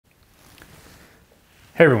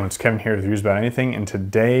Hey everyone, it's Kevin here with Reviews About Anything, and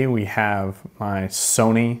today we have my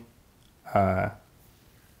Sony WF-1000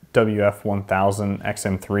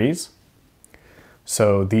 XM3s.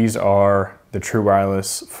 So these are the true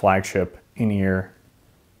wireless flagship in-ear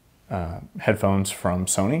headphones from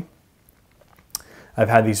Sony. I've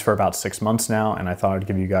had these for about 6 months now, and I thought I'd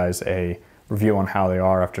give you guys a review on how they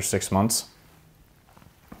are after 6 months.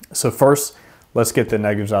 So first, let's get the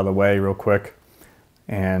negatives out of the way real quick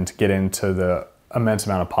and get into the immense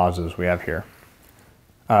amount of positives we have here.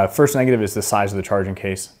 First negative is the size of the charging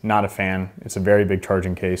case. Not a fan. It's a very big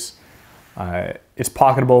charging case. It's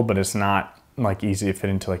pocketable, but it's not like easy to fit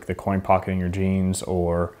into like the coin pocket in your jeans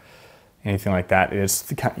or anything like that.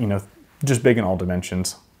 It's just big in all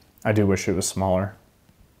dimensions. I do wish it was smaller.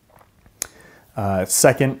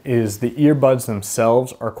 Second is the earbuds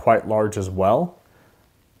themselves are quite large as well.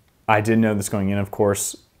 I didn't know this going in, of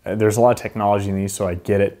course. There's a lot of technology in these, so I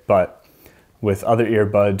get it, but with other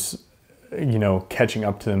earbuds, catching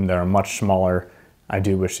up to them that are much smaller, I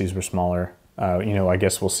do wish these were smaller. I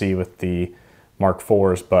guess we'll see with the Mark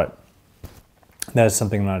IVs, but that is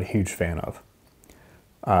something I'm not a huge fan of.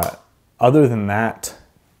 Other than that,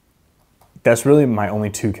 that's really my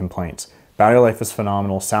only two complaints. Battery life is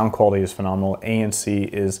phenomenal, sound quality is phenomenal,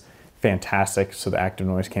 ANC is fantastic, so the active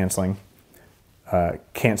noise canceling.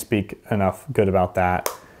 Can't speak enough good about that.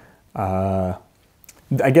 I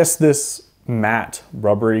guess this matte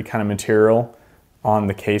rubbery kind of material on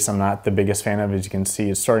the case I'm not the biggest fan of. As you can see,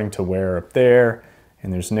 it's starting to wear up there,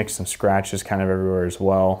 and there's nicks and scratches kind of everywhere as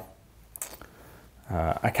well.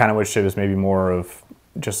 I kind of wish it was maybe more of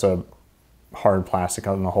just a hard plastic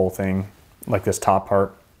on the whole thing, like this top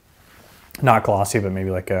part. Not glossy, but maybe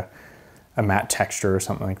like a matte texture or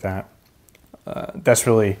something like that. Those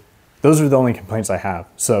are the only complaints I have.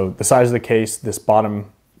 So the size of the case, this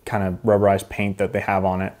bottom kind of rubberized paint that they have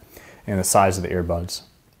on it, and the size of the earbuds.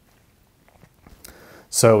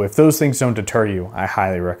 So if those things don't deter you, I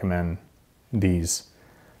highly recommend these.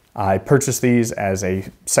 I purchased these as a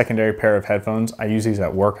secondary pair of headphones. I use these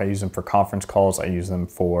at work. I use them for conference calls. I use them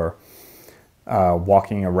for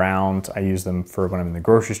walking around. I use them for when I'm in the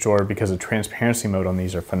grocery store because the transparency mode on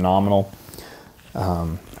these are phenomenal.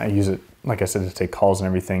 I use it, like I said, to take calls and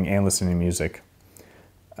everything and listen to music.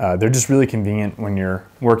 They're just really convenient when you're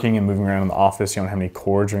working and moving around in the office. You don't have any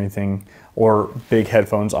cords or anything, or big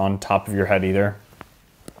headphones on top of your head either.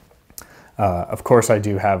 Of course, I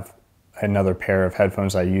do have another pair of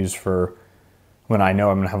headphones I use for when I know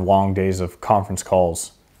I'm gonna have long days of conference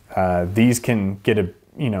calls. These can get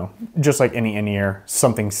just like any in-ear,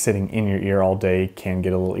 something sitting in your ear all day can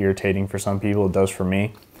get a little irritating for some people. It does for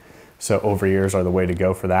me. So over-ears are the way to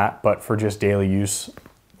go for that. But for just daily use,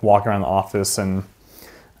 walking around the office and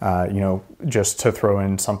just to throw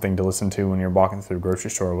in something to listen to when you're walking through the grocery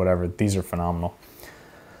store or whatever, these are phenomenal.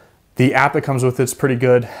 The app that comes with it's pretty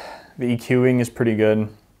good. The EQing is pretty good.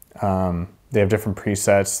 They have different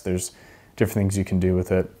presets. There's different things you can do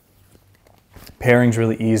with it. Pairing's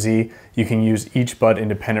really easy. You can use each bud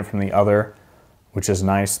independent from the other, which is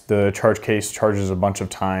nice. The charge case charges a bunch of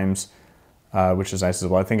times, which is nice as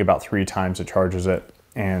well. I think about 3 times it charges it.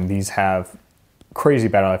 And these have crazy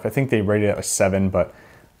battery life. I think they rated it at 7, but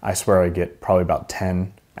I swear I get probably about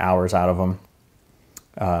 10 hours out of them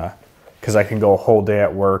because I can go a whole day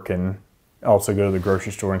at work and also go to the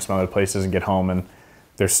grocery store and some other places and get home and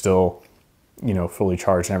they're still, fully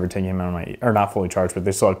charged, never taking them out of my, or not fully charged, but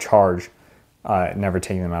they still have charge, never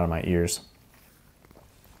taking them out of my ears.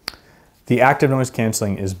 The active noise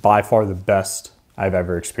canceling is by far the best I've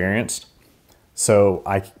ever experienced. So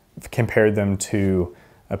I compared them to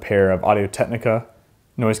a pair of Audio-Technica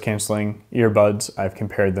noise canceling earbuds. I've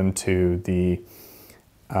compared them to the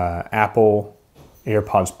Apple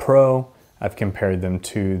AirPods Pro. I've compared them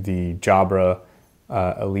to the Jabra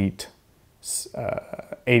Elite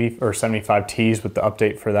 80 or 75Ts with the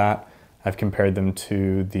update for that. I've compared them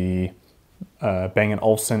to the Bang &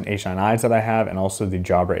 Olufsen H9Is that I have, and also the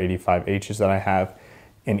Jabra 85Hs that I have.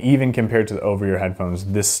 And even compared to the over-ear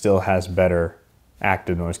headphones, this still has better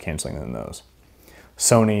active noise canceling than those.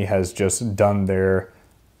 Sony has just done their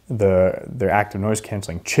active noise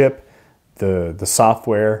canceling chip, the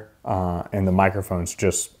software, and the microphones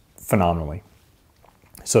just phenomenally.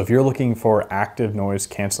 So if you're looking for active noise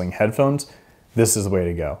canceling headphones, this is the way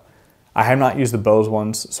to go. I have not used the Bose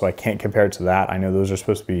ones, so I can't compare it to that. I know those are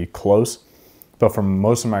supposed to be close, but from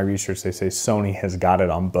most of my research, they say Sony has got it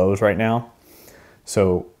on Bose right now.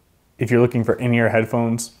 So if you're looking for in-ear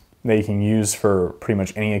headphones that you can use for pretty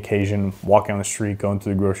much any occasion, walking on the street, going to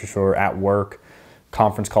the grocery store, at work,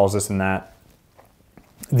 conference calls, this and that,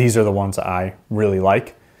 these are the ones that I really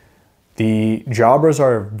like. The Jabras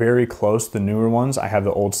are very close, the newer ones. I have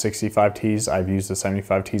the old 65Ts. I've used the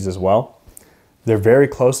 75Ts as well. They're very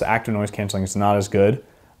close. The active noise canceling is not as good.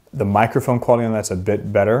 The microphone quality on that's a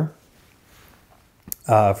bit better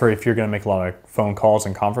for if you're going to make a lot of phone calls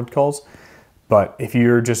and conference calls. But if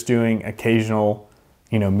you're just doing occasional,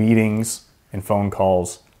 meetings and phone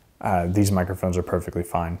calls, these microphones are perfectly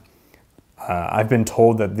fine. I've been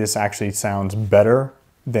told that this actually sounds better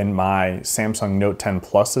than my Samsung Note 10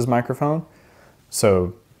 Plus's microphone.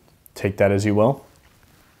 So take that as you will.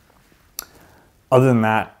 Other than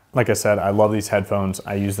that, like I said, I love these headphones.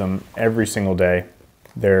 I use them every single day.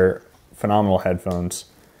 They're phenomenal headphones.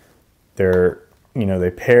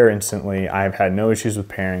 They pair instantly. I've had no issues with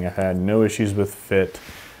pairing. I've had no issues with fit.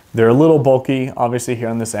 They're a little bulky, obviously, here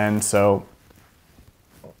on this end, so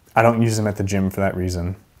I don't use them at the gym for that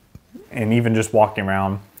reason. And even just walking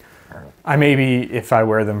around, if I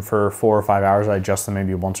wear them for 4 or 5 hours, I adjust them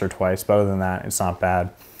maybe once or twice, but other than that, it's not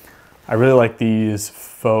bad. I really like these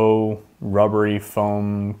faux rubbery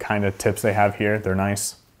foam kind of tips they have here. They're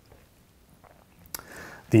nice.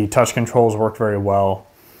 The touch controls work very well.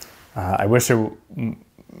 I wish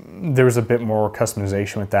there was a bit more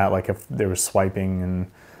customization with that, like if there was swiping and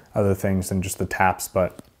other things than just the taps,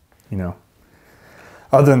 but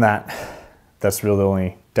other than that, that's really the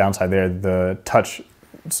only downside there. The touch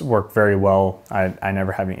work very well. I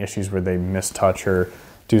never have any issues where they mistouch or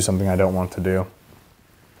do something I don't want to do.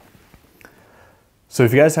 So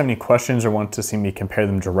if you guys have any questions or want to see me compare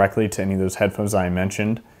them directly to any of those headphones I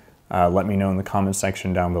mentioned, let me know in the comment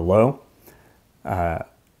section down below.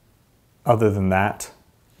 Other than that,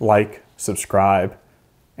 like, subscribe,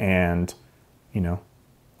 and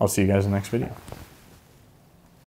I'll see you guys in the next video.